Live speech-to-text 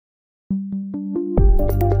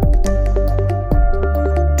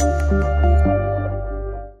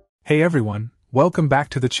Hey everyone, welcome back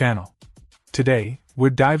to the channel. Today, we're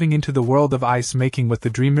diving into the world of ice making with the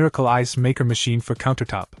Dreamiracle ice maker machine for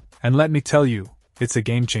countertop, and let me tell you, it's a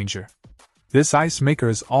game changer. This ice maker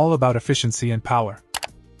is all about efficiency and power.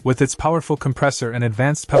 With its powerful compressor and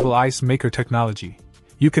advanced pebble ice maker technology,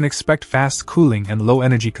 you can expect fast cooling and low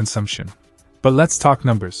energy consumption. But let's talk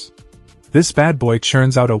numbers. This bad boy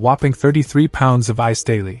churns out a whopping 33 pounds of ice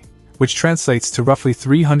daily, which translates to roughly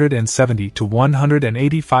 370 to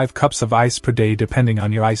 185 cups of ice per day depending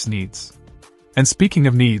on your ice needs. And speaking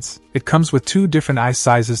of needs, it comes with 2 different ice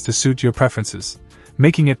sizes to suit your preferences,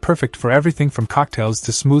 making it perfect for everything from cocktails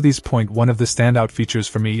to smoothies. One of the standout features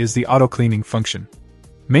for me is the auto-cleaning function.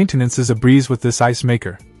 Maintenance is a breeze with this ice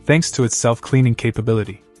maker, thanks to its self-cleaning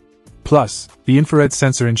capability. Plus, the infrared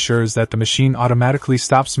sensor ensures that the machine automatically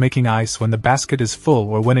stops making ice when the basket is full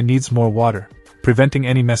or when it needs more water, preventing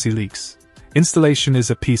any messy leaks. Installation is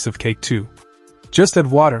a piece of cake too. Just add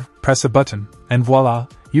water, press a button, and voila,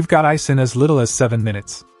 you've got ice in as little as 7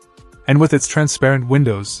 minutes. And with its transparent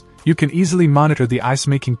windows, you can easily monitor the ice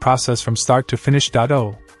making process from start to finish.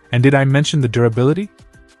 Oh, and did I mention the durability?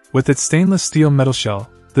 With its stainless steel metal shell,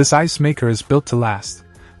 this ice maker is built to last,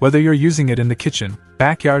 whether you're using it in the kitchen,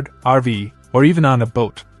 backyard, RV, or even on a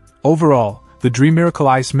boat. Overall, the Dreamiracle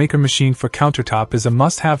ice maker machine for countertop is a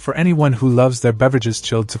must-have for anyone who loves their beverages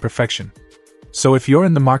chilled to perfection. So if you're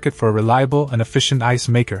in the market for a reliable and efficient ice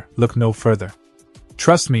maker, look no further.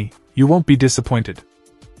 Trust me, you won't be disappointed.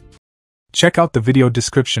 Check out the video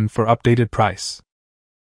description for updated price.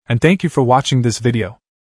 And thank you for watching this video.